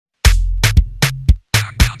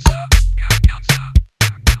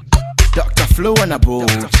Flow on a boat.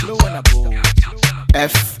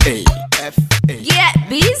 F.A. Get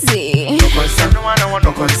busy.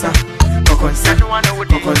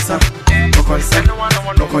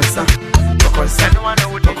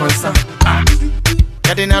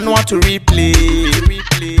 I didn't know how to replay.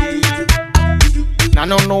 I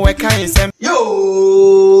don't know where can you send. Yo,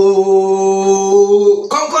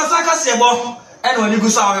 Konkonsa Kasiebo. And when you go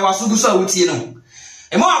saw, I was so good with you.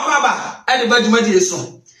 And more papa at the bedroom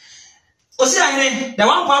edition. Osi the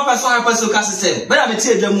one papa so I pass to Kasiebo. But I'm a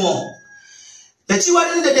tear them more. The two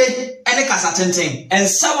are in the day and a cassa tenting. And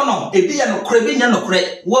someone, a beer no craving no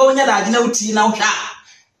credit. Well, I didn't tea now.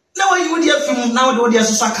 Now you would have film now, do the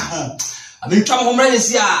Susaka home. I mean, come home,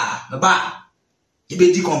 the bar. You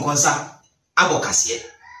be the Konkonsa Kasiebo.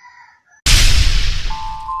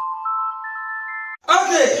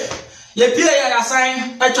 Okay, ye pay ya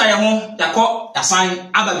sign, I try home, ya call, ya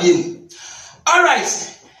sign, Ababim.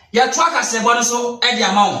 Alright, ya track as a bonus, and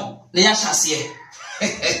your mom, the Yashasie.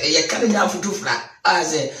 You can't have to flat. I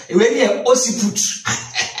say, when you Osiput.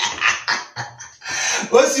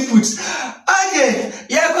 Osiput. Okay,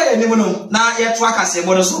 ya call your name. Now, ya track as a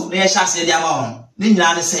bonus, the Yashasie, your mom.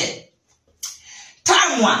 Nina say,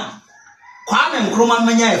 time one. Kwame Nkrumah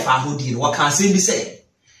menya efa hodi what can say be say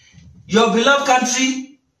your beloved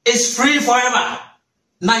country is free forever.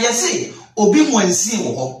 Na yesi obi mwansi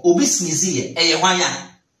wo ho obi sinizi eye hwan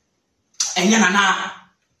enye na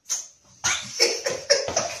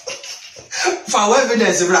for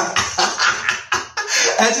evidence bra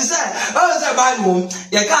and you say oh say Bible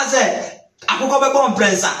you can say akoko be bon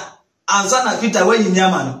prince ansa na Peter when you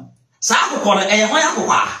niama no sa akoko no eye hwan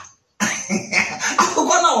akoko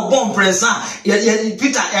akoko na bon prince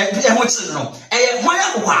Peter e mo chi no eye hwan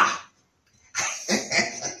akoko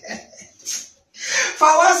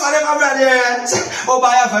for once I never read it oh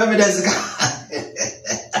buy for evidence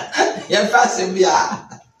you pass him bia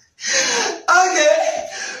okay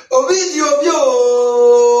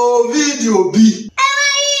video bi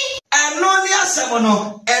eno ni asemono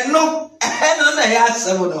eno na ya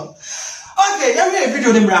asemono okay ya we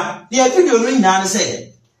video ni mra ya video no nyina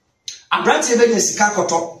say abrante be nya sika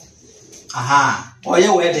koto aha oye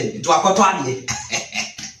wedding to akoto ade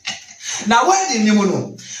na wedding ni mu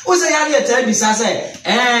no o say ya dey tell me say say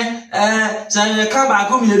come back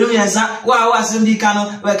come you yensa wa asem di ka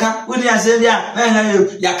no we ka woni asem bia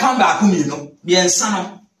ya come back come you no yensa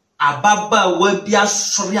no ababa wa bia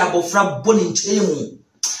sori abofra boni nchemu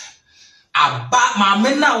aba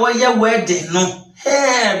maame na wo ye wedding no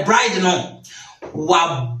hey bride no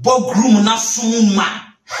wa bogroom na summa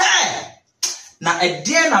hey na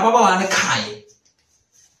edie na baba wa ne kai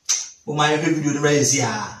o ma ye video ni raise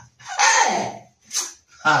ya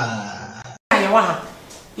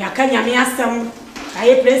ya kanya me asem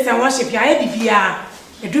aye praise and worship ya bibia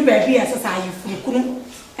edu ba bia sasa aye fukunu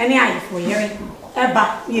ene aye foyere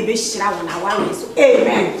eba ye be hira wona wawe so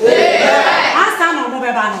amen asa no mo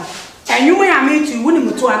beba no enwuma ya metu woni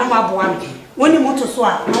mutu ana maboa me woni mutu so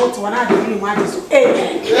a na wotu wana de woni mu ade so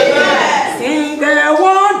amen sing the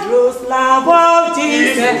wondrous love of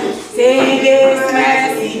Jesus, sing his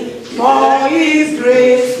mercy for his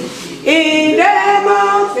grace in the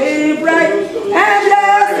mountain bright and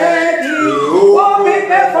blessed he will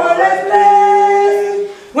prepare for the place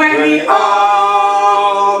when we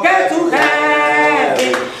all get to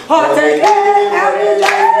heaven. Oh, take every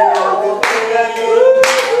lesson of the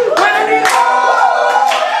when we all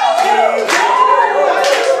get to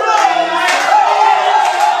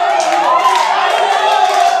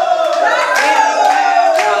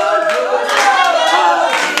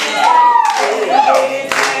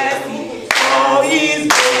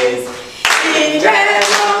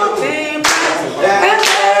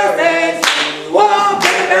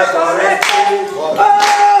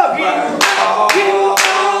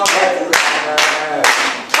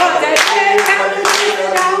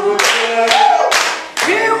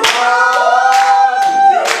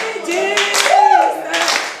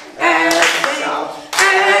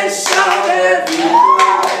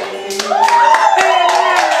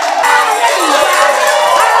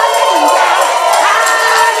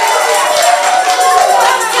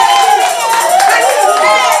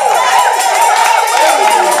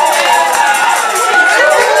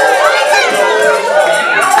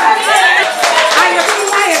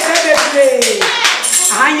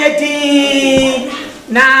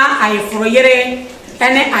yere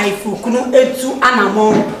ene aifukunu etu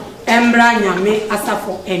anamo embra nyame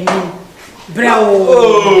asafo eni bravo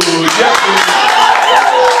oh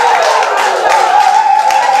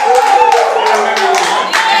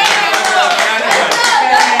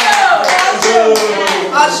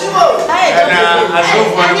Ashimo hey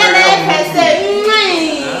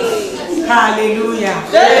hallelujah.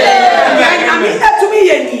 I mean that to me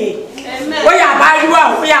any. We are by you,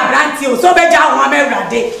 we are brand so be ja ho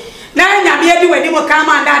amewrade. Na nyame edi wani mo kan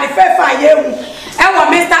man da de fefa ye hu. E wo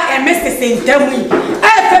Mr and Mrs Ntamu.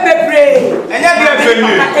 E fe bebre. Enya bi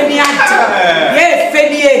efenie. Eni ante. Ye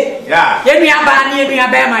efenie. Yeah. Ye nua ba na ye nua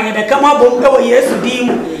ba ma ye be kam obom e wo Yesu din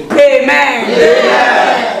mu. Amen.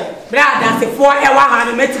 Amen. Brother se fo e wa ha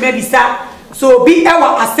no metime bisa. So bi e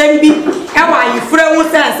wa asem bi e wa yefre hu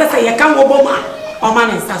se ye kan obom a o ma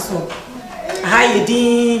nsa so. Aha ye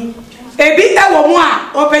din. Ebi e wo mu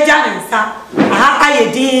a opeja nsa. Aha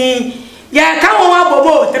ayedin. Ye kan wo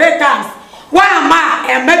abobo 3 times. Wa ma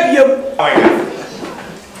e mabiem.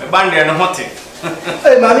 E bande no hote.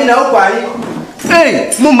 Hey mami na ukwari.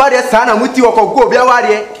 Hey, mumba de sana muti okogo bia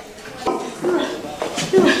ware.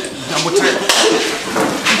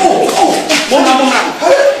 Mama.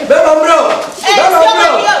 Baba bro.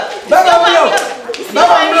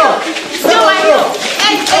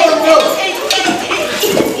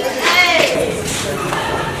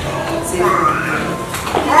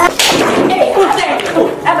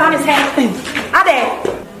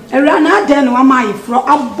 Erana den wa mai fro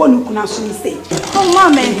abonu kuna so say. Oh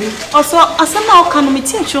mama, also asema o kanu me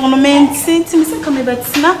tie twa no me nti me se ka me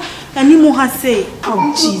betina ani mu ha say.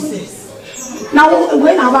 Oh Jesus. Now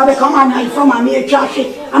when I come and I from me a traffic,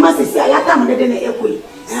 I must say I am de na ekoi.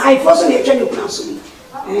 I force na etwa ne kuna so.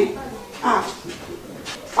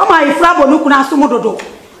 O mai fro abonu kuna so mododo.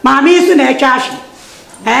 Ma me su na etwa ahwe.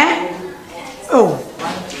 Oh.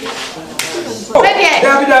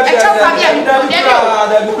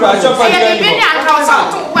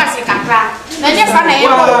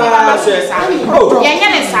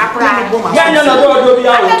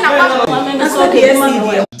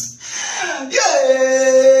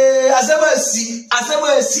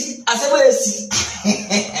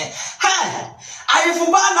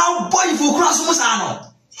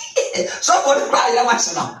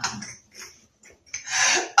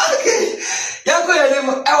 Okay, yako ya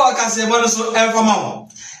nemo ewa Kasiebo so enfama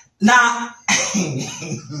na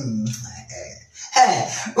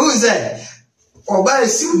uze oba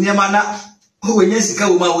esi uniema na wenye sika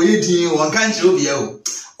wo ma wo yedin won kan kire obi ya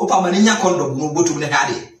o pa ma nya condom no botum ne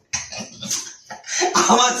hade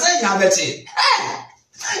ama say ya beti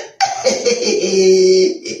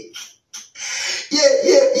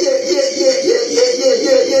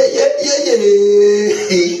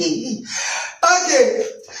okay,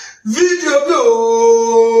 video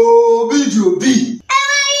B.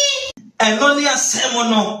 And only a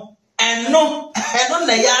semono, and no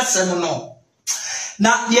na ya semono.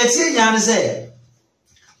 Now, yet, you say,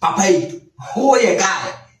 Papa, who a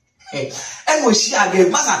guy? And we share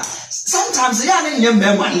game, mother. Sometimes the young young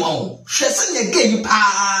man won't. She send a game,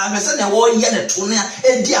 pa, send a war yellow tuner,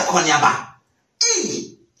 and dear Conyaba.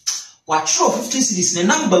 What show 50 cities, the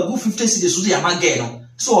number go 50 cities with the Amagano.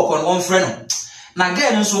 So upon one friend. Na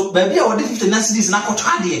again, so baby, I would 50 cities na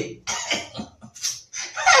kotade.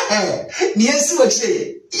 Yes, what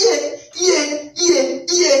say?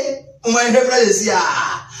 Yeah. My brothers,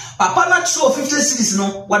 yeah. Papa not show 50 cities,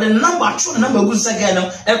 no. What the number, show the number goes again,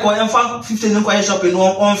 no. Echo and found 50 no quiet shopping,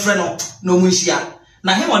 no friend, no mushia.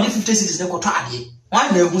 Now him on the 50 cities, no kotade. Why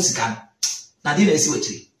no musican? Now didn't see what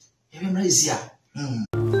you. Everybody is here.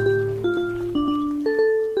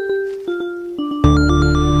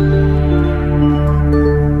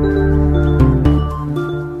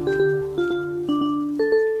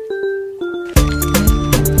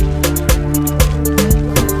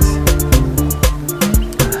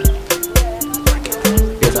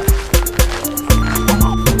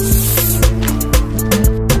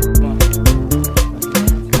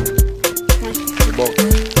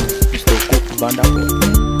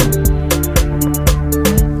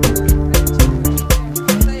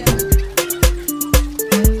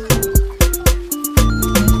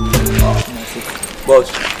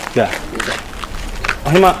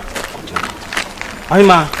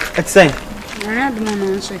 Ahima, it's saying. I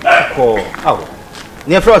don't Oh,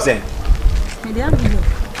 near frozen.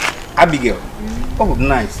 Abigail. Oh,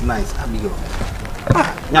 nice, Abigail.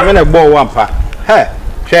 Yamena ball one pa. Hey,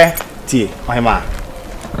 share tea, Ahima.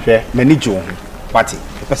 Share many Joe party.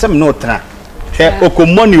 Person no tra. Share oko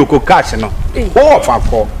money oko cash no. Oh,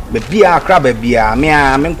 for baby, crab, baby,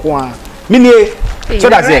 mea, menqua. Mini, so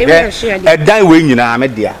that's it. A dime wing, you know, I'm a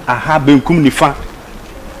dear. I have been cum nifa.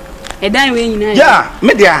 A dime wing, yeah,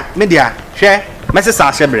 media, share, Mrs.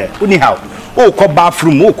 Sashabre, anyhow. Oh, call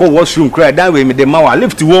bathroom, oh, call washroom, cry, that way, me the mower,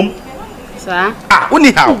 lift to home. Sir,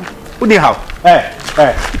 Anyhow.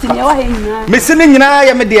 Missing in I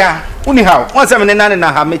am a dear. Anyhow, once I'm in an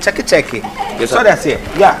have me check it. So that's it.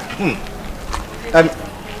 Yeah.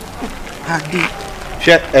 Adi.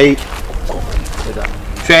 She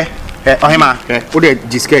She Ohima, who the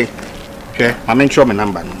Jiske? She, I make sure my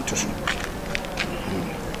number to so.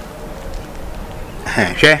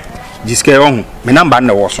 She Jiske on my number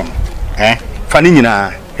no was on. Fanny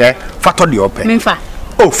na fato the open. Minfa.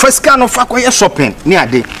 Oh, first can of acquire shopping near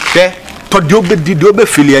day. She to the obe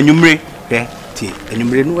filia numre. Tea, and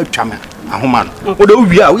you know a chama. A woman. Although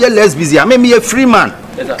we are less busy, I may be a free man.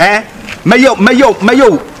 Mayo,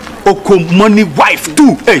 Oko money wife,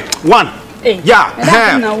 2, 1. Yeah,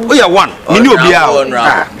 oh, yeah, 1. You know, be out.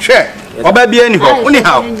 Share. Or baby,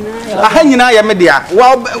 anyhow. I hang in I media.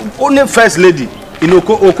 Well, only first lady in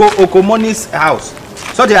Oko money's house.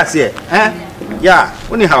 So they are say, yeah,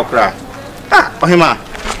 anyhow, cry. Oh, him.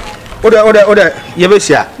 Order,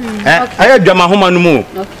 Yavesia. I had Jama Homa no more.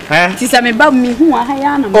 Tis a me bab me who are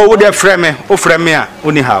Hayana. Oh, dear Freme, oh, Fremia,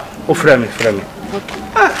 anyhow, oh, Freme.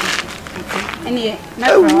 Any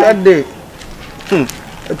that day.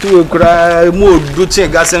 To cry more good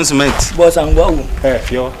check gas and cement. Boss and go.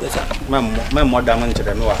 Yo, my more diamond to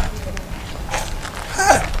the noir.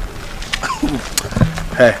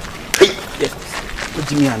 Hey, what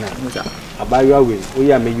do you mean? I buy your way.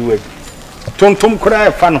 We are made you wait. Tom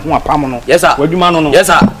cry fan who are Pamono. Yes, sir. What do you man? Yes,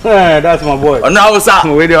 sir. That's my boy. Oh, now, sir.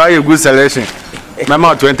 Wait, are you good selection? My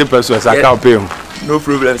mouth 20 pesos. I can't pay him. No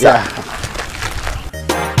problem, sir.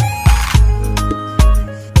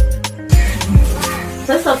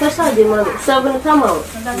 That's a special demand. 7 come out.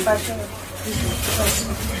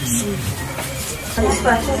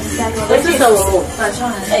 This is our home.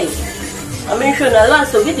 Hey, I mean, sure, the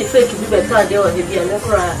last of it, the fake to be better, they will be a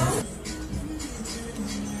cry.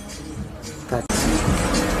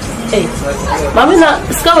 Hey, Mamma,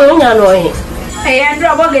 Scout, you're annoying. Hey, Andrew,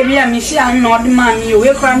 I'll give you a Michelle, not man, you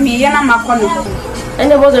will cry me, and I'm a corner.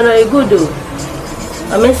 And it wasn't a good do.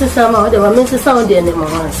 I miss somehow, there were Mrs. Sound in the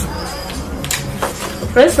house.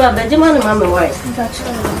 Press up, Benjamin, and Mamma White.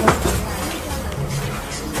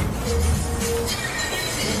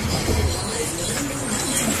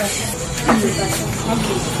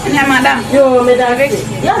 And madam, you made a very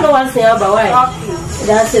young one say about why.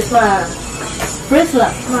 That's it, Press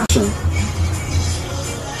up.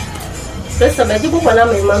 Press up, I do what I'm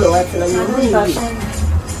in Mamma White and I'm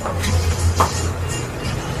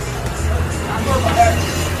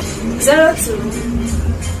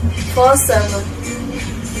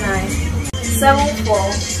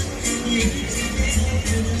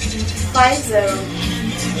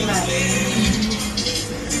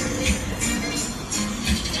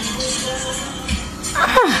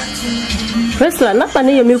Presla, not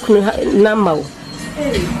funny your milk number.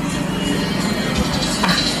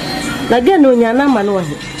 Again, no, your number, no one.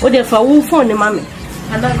 What if I won't phone the mammy?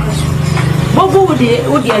 Bobo would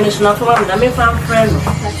the national from the main farm friend.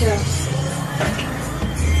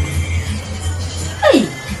 Hey,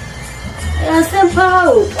 I said,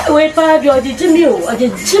 Pow, wait, Pad, or did Jimmy, or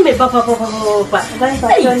did Jimmy Papa?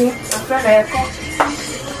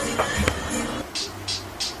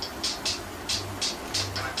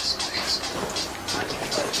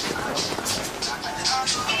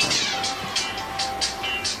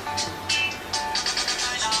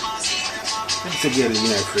 Again, you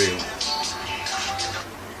know, free.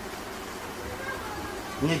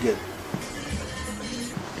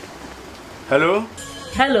 Hello?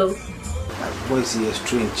 Hello. My voice is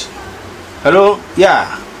strange. Hello?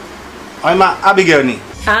 Yeah. I'm Abigail.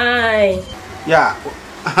 Aye. Yeah.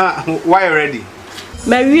 Why already?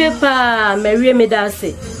 Marie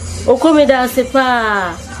Medase. Oko Medase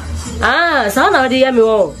pa. So now they me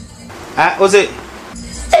won. Was it?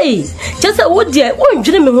 Hey, just a wood dear, won't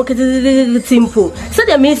dream me hook at the temple. So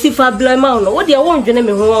they may see for blood mountain. What dear won't dream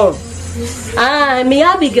me home. Me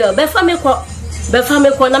Abigail, Befame,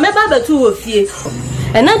 na me baba two of you.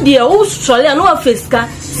 And that dear old strolly and no fisca,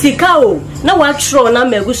 Sikao. No what troll na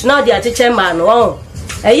me wish now the teacher man. Oh,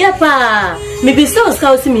 pa, maybe so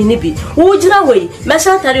scouting me nibi. Would you away?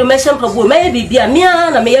 Mesha tell you, Mesha Pabu, maybe be a mea,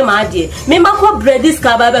 and me, my dear. Me, my co bread this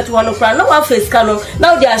car by 1 o'clock. No one fiscal.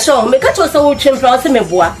 Now they are shown. Make a choice of chimpanzee me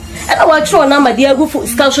bois. And I watch on my dear go for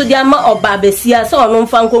scout the ama or babesia, so no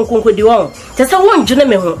fan conquer the one. Just a one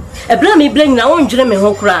gentleman home. A blame bring now one gentleman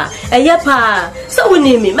home cry. Pa, so we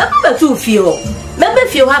name me, my papa too feel. Maybe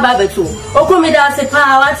if you have a two, or come me down say,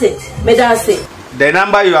 Pa, what's it? Me down say. The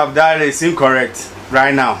number you have dialed is incorrect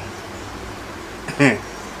right now.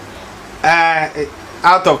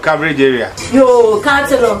 Out of coverage area. Yo,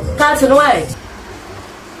 Carton, why?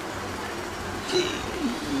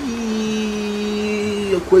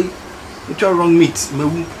 It's all wrong meat.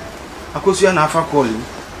 I could see an alpha calling.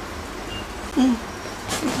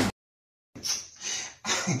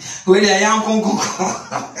 Where I am,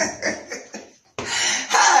 Konkonsa.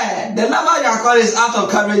 The number you are calling is out of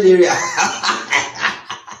coverage area.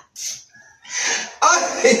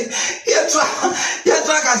 You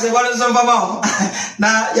try Kasiebo no some mama.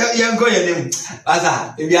 Na you go your name.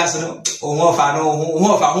 Asa, if you ask no, o mo fa no, o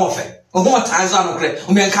mo fe. O mo tan so no kre.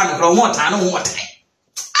 O me nka no kre, o mo tan no o mo tan.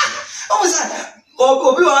 O say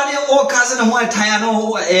obi wa ni o kase no mo tan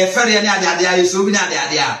no fere ni ade ayi so bi ni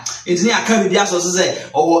ade a. Enti ni aka bi aso so say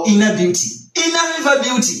o inner beauty. Inner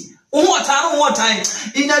beauty. O mo tan no o tan.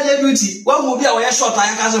 Inner beauty. Wa mo bi a o ye short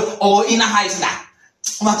an kase o inner height da.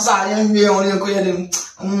 Masa ya mi o ni ko ye ni.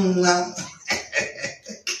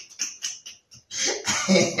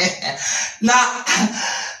 Na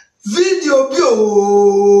video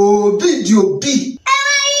bi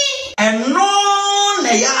eno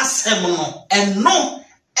na ya asem no eno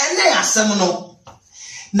ene asem no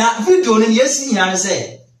na video no yesi nyane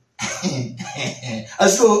se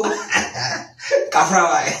aso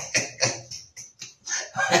kafra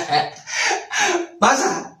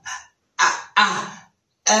basa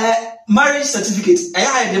marriage certificate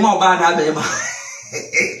I dem oba na be ma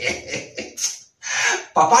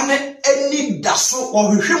papa ne eni daso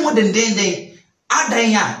ohwehwe mo dendenden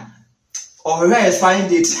adan ya ohwe expiring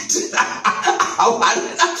date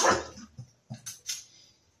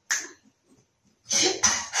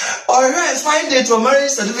ohwe expiring date for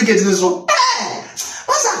marriage certificate so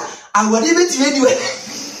what's that I would even tell you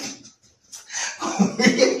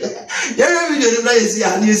yeah video dey play see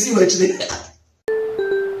and you see what today.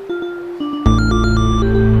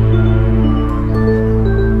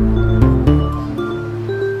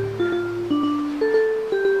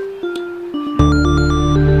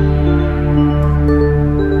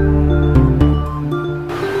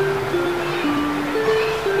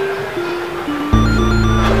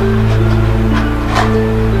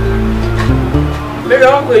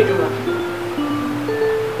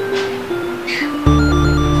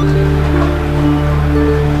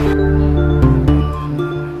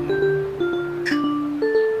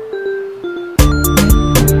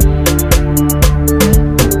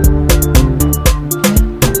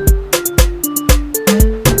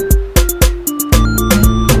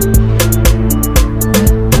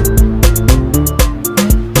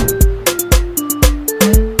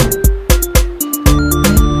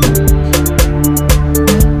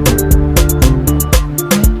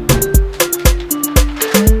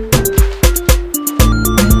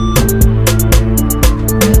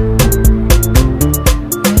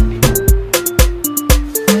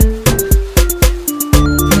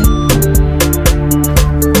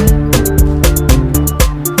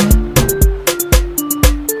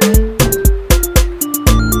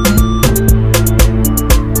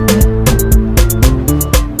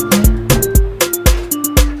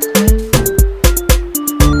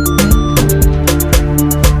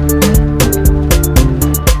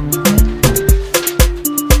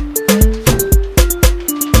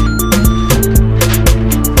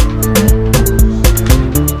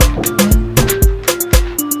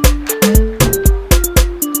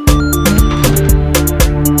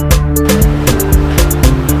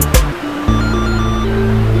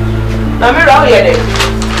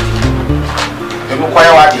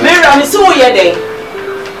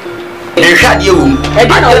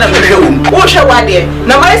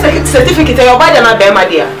 Na my certificate your body na be ma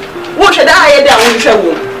dia wo hwe da aye da wo hwe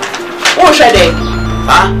wo hwe de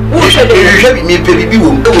wo hwe de hwe bi me pe bi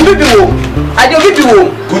wo ade bi wo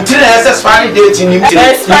kuntire expiry date ni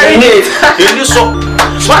expiry date ni so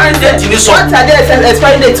expiry date ni so what ade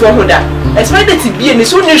expiry date wo hoda expiry date bi ni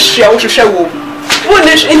so ni hwe wo hwe wo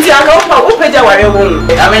ni nti aka wo peja ware wo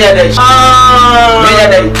amenya dai menya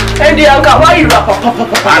dai endi aka wa yira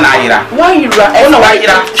papa na yira wa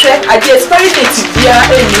yira she ade expiry date bia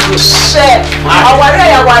eni go she aware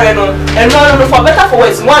ya ware no eno no for better for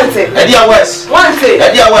worse want it edi a worse she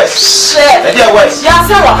edi a worse ya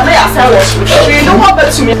say wa na ya say worse she no want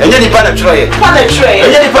bet to me enye ni pa na try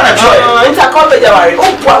nti aka peja ware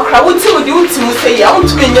o bua kra wo ti wo say ya wo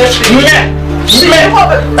tumi nya she me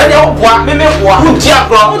hobe ade obwa me bwa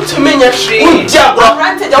untiagro untumenya hwe untiagro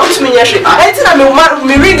granted untumenya hwe enti na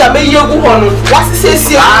me ringa me yegu ho no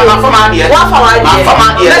wasisesi ma fama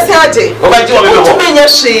ade lese ade obaji wo me ho untumenya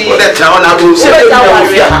hwe o de tra na do se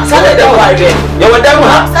sada da ware ye wadam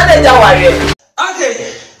ha sada da ware okay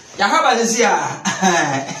ya haba desi a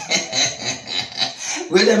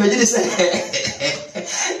we da me ji say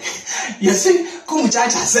yes come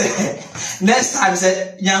charge say next time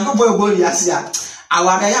say yango boy go yasia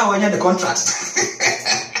awara ya wanya the contract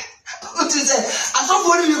what is say aso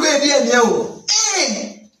for you go e bi ene o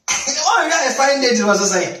oh you are finding it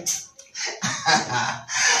was say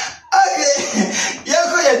okay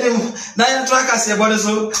yako ya dem na ya track Kasiebo no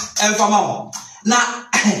so emfama ho na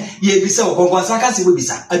ye bisa wo Konkonsa Kasiebo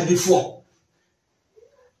bisa abibifo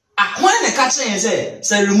akwan ne ka kire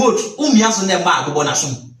say remote umia so ne ba agobo na so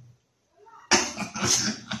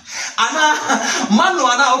ana manu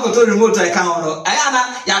ana okoto remote I can no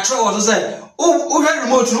ana ya tro wo so say o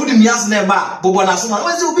remote no di mia so ne ba bobo na so na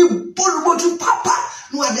we say obi bo remote papa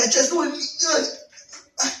no ade chest no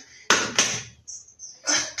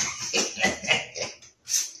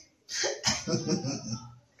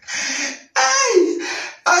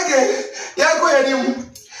okay, ya go enim.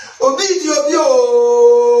 O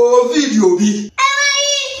video bi.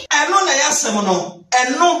 Eno na ya sem no.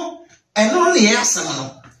 Eno na ya sem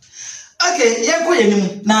no. Okay, ya go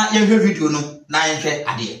enim na ya hwe video no na ya hwe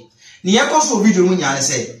ade. Ni ya ko so video mu nya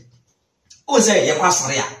se. O se ya kwa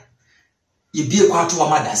sore ya. Ye bie kwa to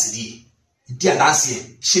ma dasidi. Di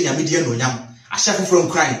adanse hye nya media no nyam. Ahye from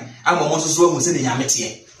crying. Amamo so so mu se ne nya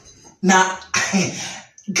mete. Na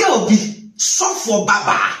girl bi so for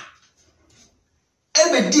baba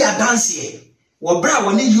ebe di adanse wo bra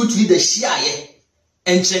woni youth leader hia ye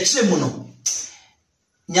encheche mu no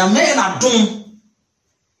nyame na don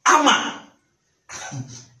ama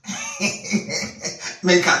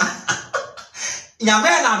meka nyame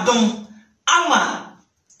na don ama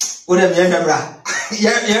ore me hwemra ye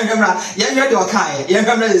hwe de okai ye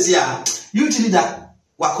hwemra ezi a youth leader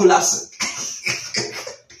wa collapse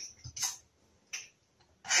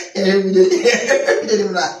Praise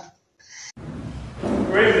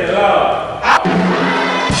the Lord.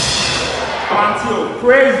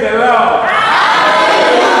 Praise the Lord.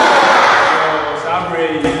 Sabre,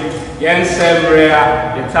 yen sebrea,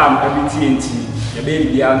 the time TNT, the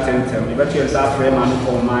baby antentem, the better is after man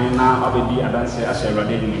for mine now, I'll be a dancer as a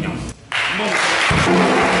radin.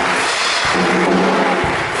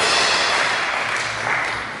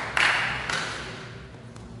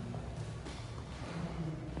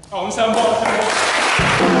 Oh,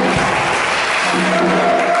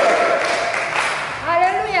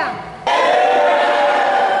 hallelujah.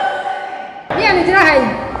 Yeah, me try.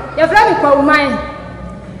 You from me kwa umai.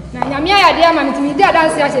 Na nyamia ya dia ma mitimi dia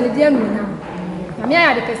dance ya che ne dia nu na. Nyamia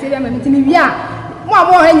ya de kese bia ma mitimi bia. Mo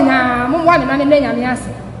amo ha nyina, mo wa me na ne nyamia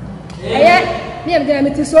ase. Eye, me am dia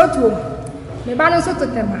miti so tuo. Me ba no so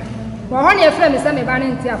totema. Wo ho ne e fra me se me ba ne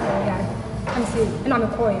ntia afọ ya. Am say, na me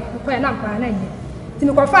koye na mpa na nye.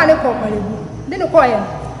 Timi ko fa ne ko kwalebu de ne ko ye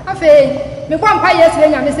afi me kwa mpa ye sire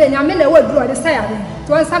nyame se nyame na waduru ode sa ya de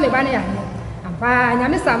to nsa me ba ne ya ampa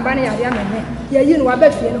nyame samba ne ya de amene ye yi no wa ba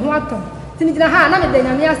fie ne ho aton timi gina ha na me de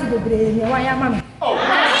nyame ase bebre ne wa ya ma me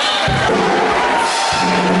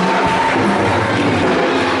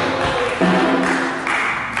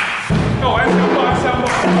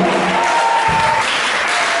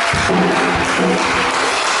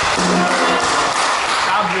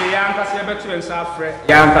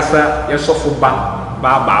Yankasa yesofo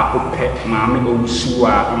ba ko pe maame owusu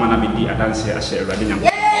a amana bedi adanse ahye awrade nyam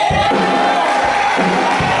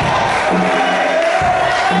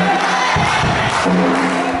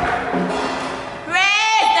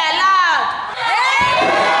Praise the Lord.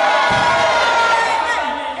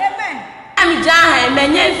 Amen. Ami jaha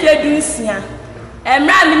menye fedunsia.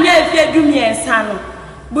 Emra menye fedumiensa no.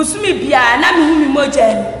 Busumi bia na me hu mi moja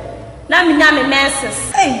na me nya me menses.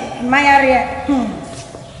 Mayare.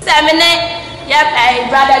 Semene ya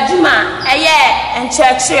brother Juma eye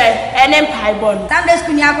enchechire ene mpaibon. Sunday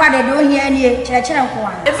school ni akwa de do hia ni chechire nko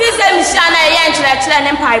a. If you say mission eye enchechire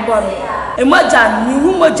ene mpaibon. Emoja mi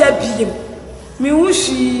hu moja biem. Mi hu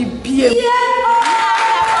shi biem.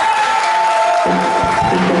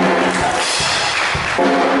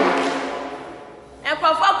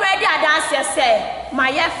 Ekwafo kwedi adanse se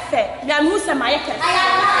maye fe. Mi hu se maye ke.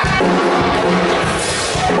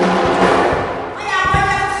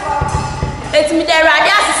 It's me there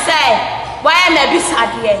radio say why am I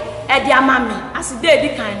bisade e di amame as dey di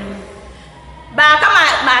kan no ba ka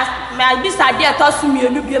ma bisade to so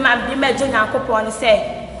mienu bi ma bi ma je Nyankopon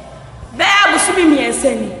say be abusu bi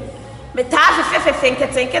miensa ni me ta fe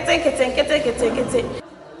kete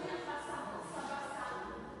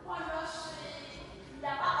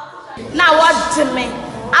na what me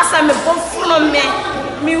asa me bo funu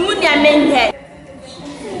me hu nya menye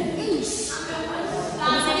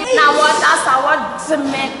na what asa what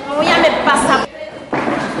me mo ya me passa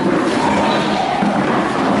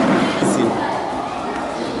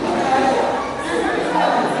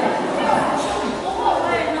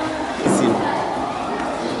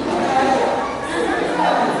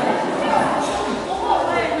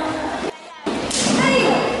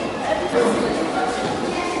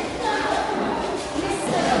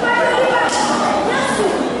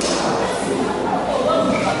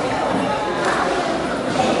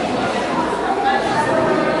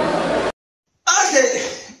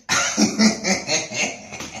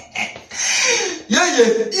You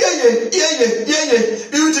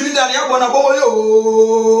to me that you want to go.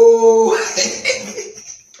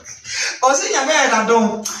 Or say, I made a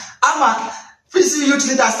dome. I'm a fishing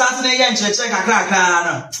utility starting again to check a crack.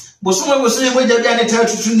 But someone was saying, when they are tell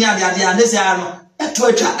to near the idea, and this are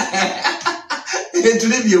Twitter. To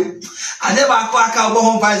leave you. I never quack out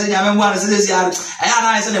home by the young one as this yard.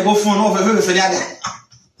 I said, a bull phone over for the other.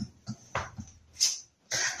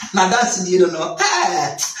 Now that's you don't know.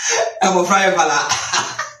 I'm a friar.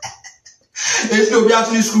 It's no be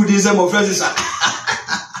after school days. I'm a friend.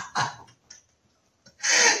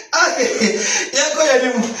 Okay, yeah, go ahead.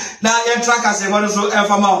 Now you track as a one so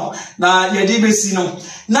FMO. Now you DBC no.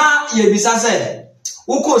 Now you be said.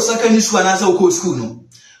 Oko secondary school and answer Oko school no.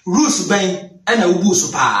 Rules bang and a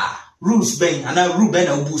ubuso pa. Rules bang and a rube and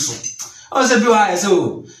a ubuso. I say people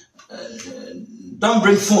so don't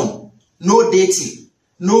bring phone. No dating.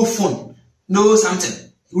 No phone, no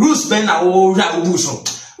something. Rules bang na o ra ubuso.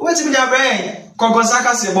 Wait me their brain. Konkonsa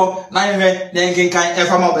Kasiebo na yewe na nkenkan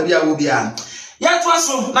efama baby a wo bia. Ya to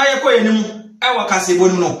so na ye ko enim e wo Kasiebo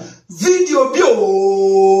no. Video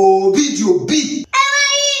bi.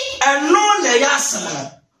 Eno na ya asem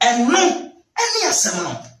no. Eno eni asem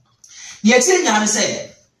no. Ye tie nya ne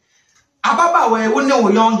say ababa we wo ne wo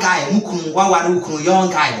young guy mukunu wa ware ukunu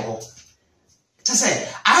young guy wo. Te say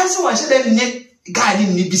I say wo shede ne guy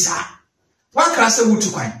ni bisa wa krasa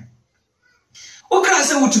wutu kwan o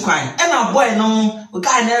krasa wutu kwan e na boy no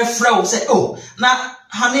guy na frɛ say oh na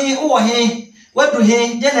honey wo he wadu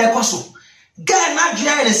he je na ekoso guy na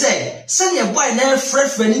dua ne say ye boy na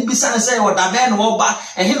frɛ ni bisa na say o da be no ba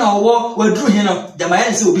he na wo wadu he no de ma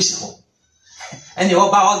ye say obi hye ho ene wo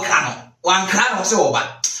ba wo kra no wan kra no say wo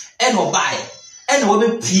ba ene wo ba ene wo be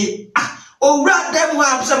pie o wra dem ho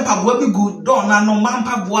am say mpaboa bi gu don na no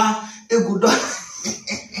mpaboa egudo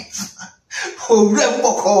o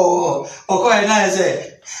remboko oko e na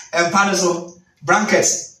say empane so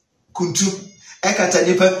blankets kuntu ekata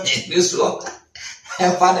nipa so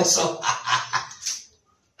empane so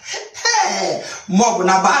mob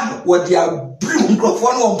na bad wo dia brim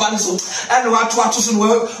microphone wo empane so and wato so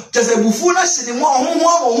no just ebufu na hye ni mo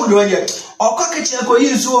ho do ye oko kitchen ko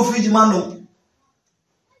yin so fridge mano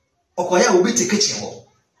oko ya obi te kitchen ho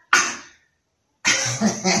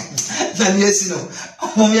na niesi no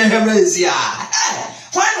mom ya hwemra ezia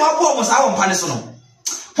why no abo mo sa wo mpane so no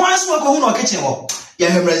why so ko hu no kitchen wo ya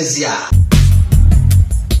hwemra ezia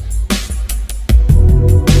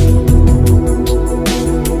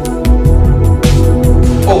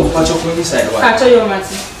oh pacho ko mi sai wa pacho yo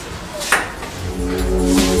mati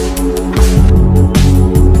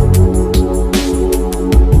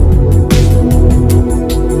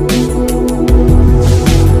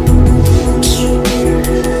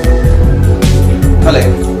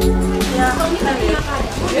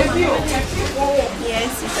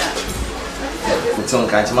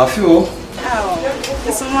Can't my fuel. Oh,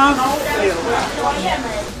 it's my fuel.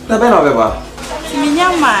 The better beba.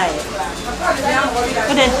 Minyamai.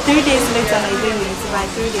 But then 3 days later, I didn't meet by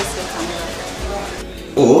 3 days later.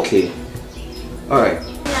 Oh, okay. Alright.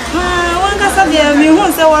 One can say, me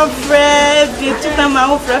won't say one friend, you took them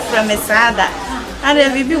out from Mesada. And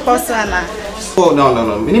then we be Hosanna. Oh,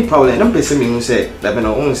 no. Any problem. Don't be saying me say, that when I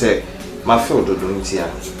won't say, my fuel to do it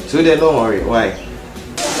here. So they don't worry. Why?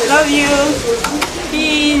 Love you.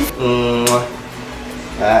 Peace.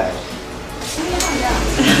 Bye.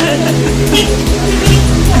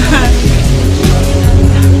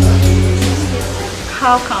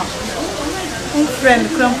 How come? My friend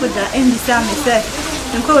couldn't put that in beside me, sir.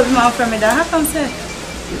 And call me my friend, how come, sir?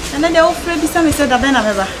 And then the old friend beside me said, I've been a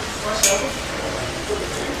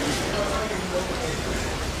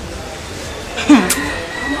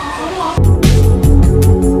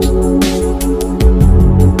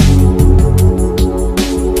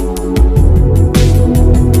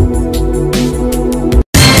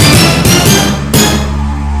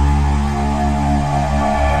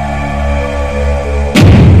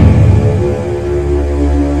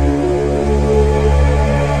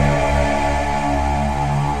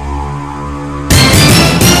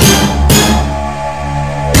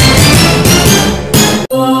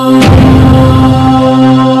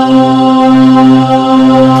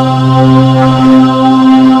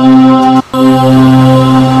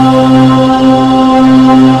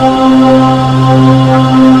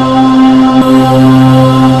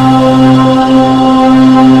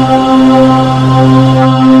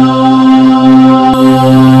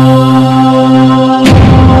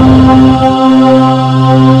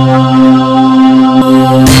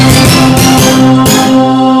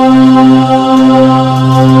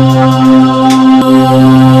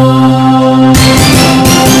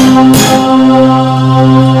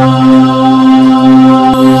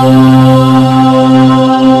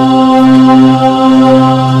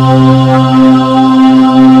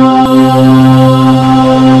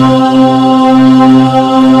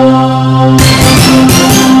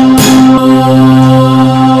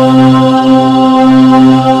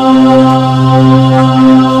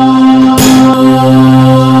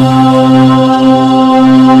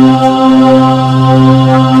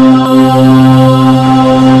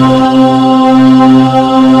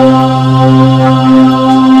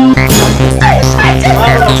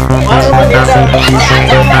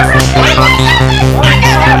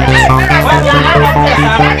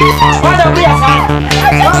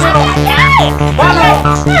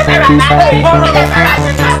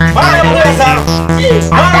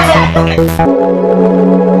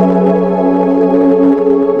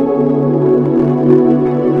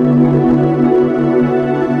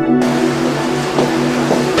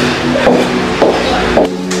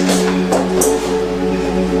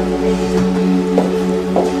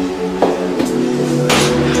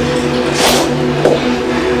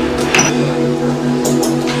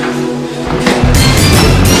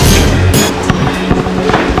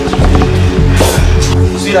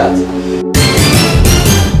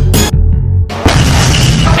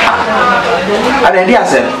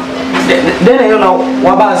Then you know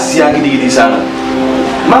what about Siang did this?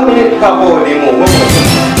 Mammy, Papa,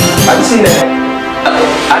 I've seen it.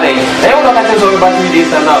 I don't know that over about this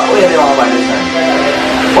and now. Oh, yeah, they are by this time.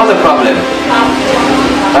 What's the problem?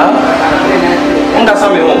 Huh? And that's how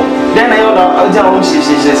we home. Then I know I'll down, she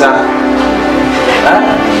says, huh?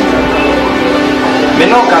 Me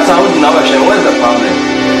no Casa would never share. What's the problem?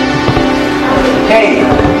 Hey,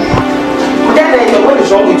 then what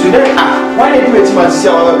is wrong with you? Then, why did you wait to see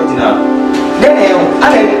our everything now?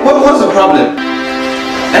 Then, what's the problem?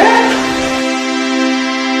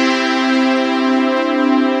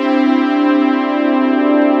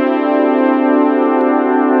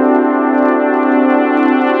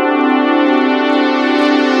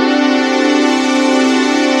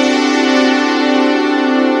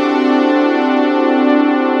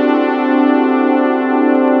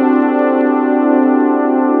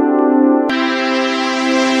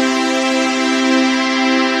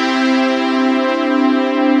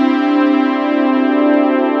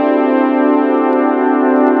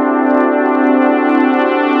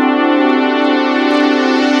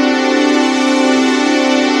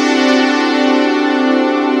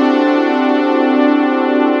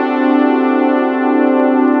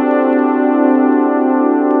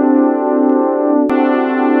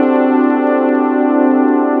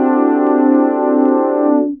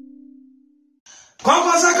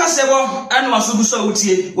 Konkonsa Kasiebo and Masuguso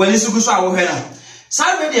Uti, when is Sugusa Wohena.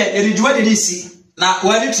 Sabe, it is what it is, not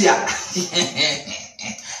what it is.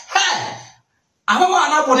 I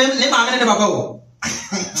want to put him in my name.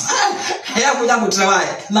 I would try.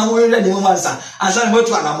 Now we're ready, Massa, and some more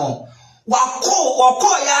to Anamo.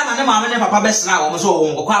 Wako ya na mama ne papa besra wo so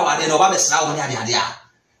wo kwa wade no ba besra wo nya de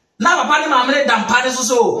na papa ne mama ne dampa ne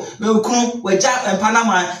so me kunu waja empa na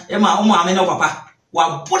ma e ma wo mama ne papa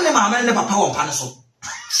wa bo ne mama ne papa wo mpa ne so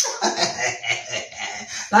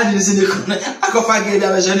na di se ne kunu akofa ge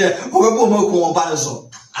da be je ne wo bo mo ku wo mpa ne so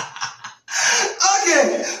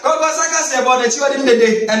okay Konkonsa Kasiebo the chiwadi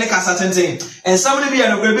ndede ene kasa tenten en samne bi ya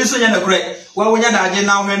no kure bi so nya na kure wa wo nya da age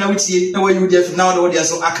na wo na wutie na wa yu de fi na wo de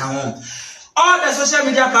so aka ho. All the social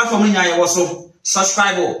media platform ni nyaye wo so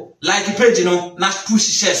subscribe like page no na push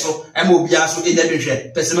share so e ma obi aso e da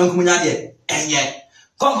hwe pesema nkumunya de enye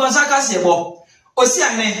Konkonsa Kasiebo osi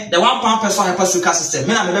ane the one pound person hypersuka system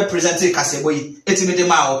me na me present Kasiebo yi etimi de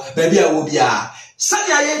ma o ba bia wo bia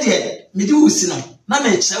sani aye de me di usi no na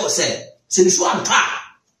me kire wo se ni so ampa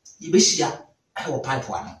ibehia e wo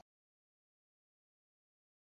pipe wa no